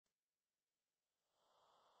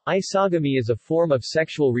Isogamy is a form of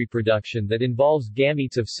sexual reproduction that involves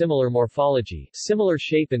gametes of similar morphology, similar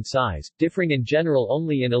shape and size, differing in general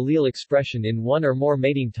only in allele expression in one or more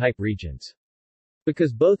mating type regions.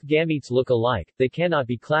 Because both gametes look alike, they cannot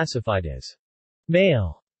be classified as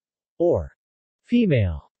male or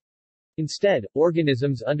female. Instead,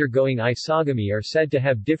 organisms undergoing isogamy are said to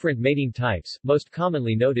have different mating types, most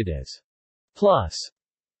commonly noted as plus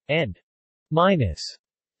and minus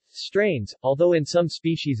strains, although in some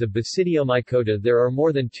species of Basidiomycota there are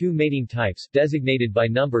more than two mating types, designated by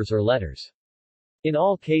numbers or letters. In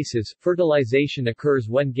all cases, fertilization occurs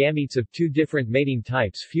when gametes of two different mating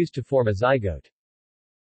types fuse to form a zygote.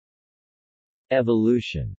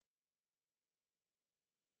 Evolution.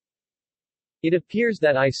 It appears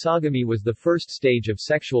that isogamy was the first stage of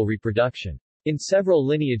sexual reproduction. In several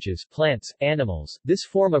lineages, plants, animals, this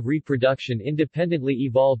form of reproduction independently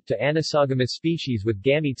evolved to anisogamous species with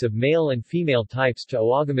gametes of male and female types to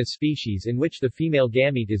oogamous species in which the female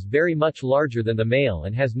gamete is very much larger than the male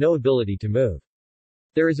and has no ability to move.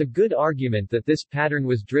 There is a good argument that this pattern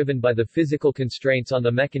was driven by the physical constraints on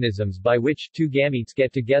the mechanisms by which two gametes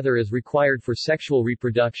get together as required for sexual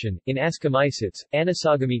reproduction. In Ascomycetes,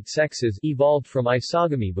 anisogamete sexes evolved from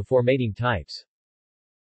isogamy before mating types.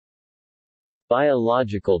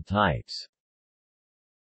 Biological types.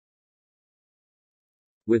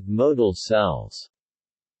 With motile cells.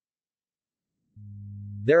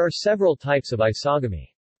 There are several types of isogamy.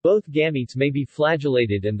 Both gametes may be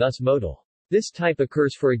flagellated and thus motile. This type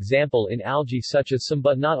occurs for example in algae such as some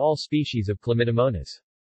but not all species of Chlamydomonas.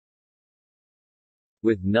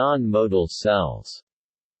 With non-motile cells.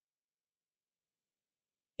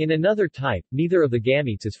 In another type, neither of the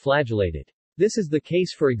gametes is flagellated. This is the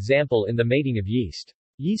case for example in the mating of yeast.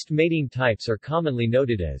 Yeast mating types are commonly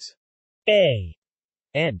noted as A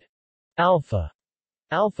and alpha,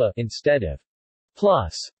 alpha instead of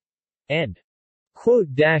plus and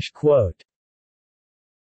quote dash quote.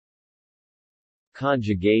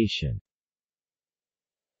 Conjugation.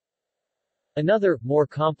 Another, more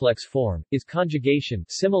complex form, is conjugation,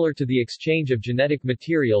 similar to the exchange of genetic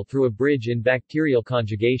material through a bridge in bacterial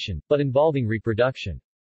conjugation, but involving reproduction.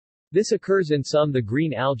 This occurs in some the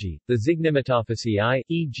green algae, the Zygnematophyceae,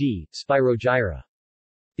 e.g., Spirogyra.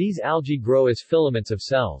 These algae grow as filaments of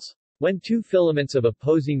cells. When two filaments of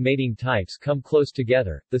opposing mating types come close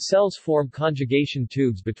together, the cells form conjugation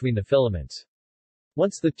tubes between the filaments.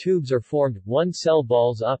 Once the tubes are formed, one cell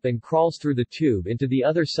balls up and crawls through the tube into the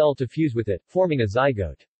other cell to fuse with it, forming a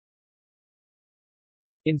zygote.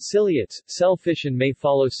 In ciliates, cell fission may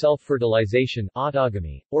follow self-fertilization,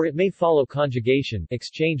 autogamy, or it may follow conjugation,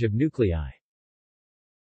 exchange of nuclei.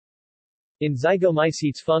 In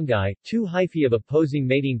Zygomycetes fungi, two hyphae of opposing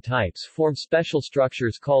mating types form special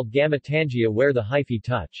structures called gametangia where the hyphae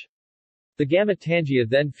touch. The gametangia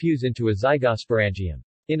then fuse into a zygosporangium.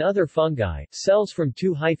 In other fungi, cells from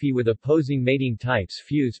two hyphae with opposing mating types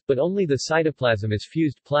fuse, but only the cytoplasm is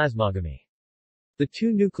fused, plasmogamy. The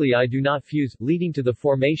two nuclei do not fuse, leading to the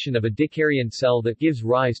formation of a dikaryon cell that gives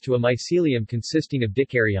rise to a mycelium consisting of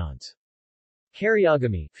dikaryons.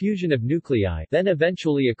 Karyogamy, fusion of nuclei, then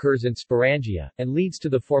eventually occurs in sporangia, and leads to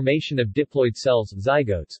the formation of diploid cells,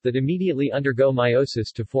 zygotes, that immediately undergo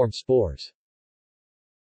meiosis to form spores.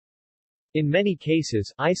 In many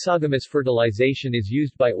cases, isogamous fertilization is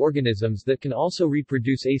used by organisms that can also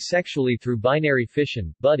reproduce asexually through binary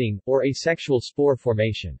fission, budding, or asexual spore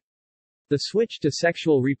formation. The switch to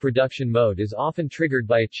sexual reproduction mode is often triggered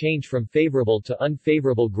by a change from favorable to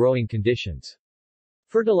unfavorable growing conditions.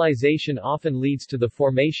 Fertilization often leads to the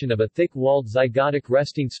formation of a thick-walled zygotic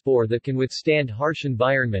resting spore that can withstand harsh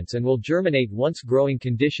environments and will germinate once growing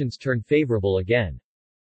conditions turn favorable again.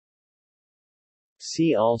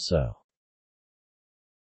 See also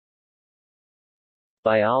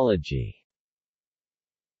Biology.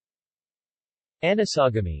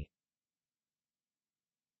 Anisogamy.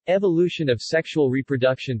 Evolution of sexual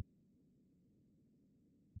reproduction.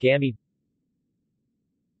 Gamete.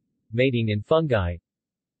 Mating in fungi.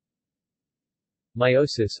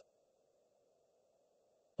 Meiosis.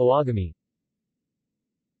 Oogamy.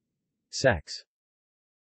 Sex.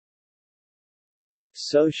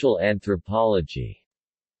 Social anthropology.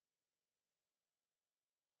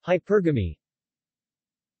 Hypergamy.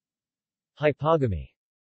 Hypogamy.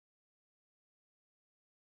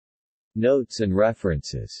 Notes and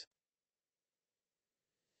references.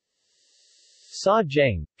 Sa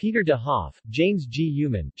Zheng, Peter de Hoff, James G.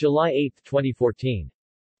 Human, July 8, 2014.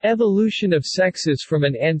 Evolution of Sexes from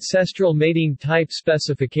an Ancestral Mating Type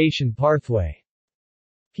Specification Pathway.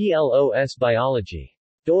 PLOS Biology.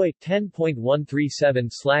 doi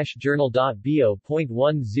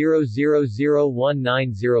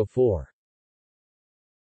 10.137/journal.bo.10001904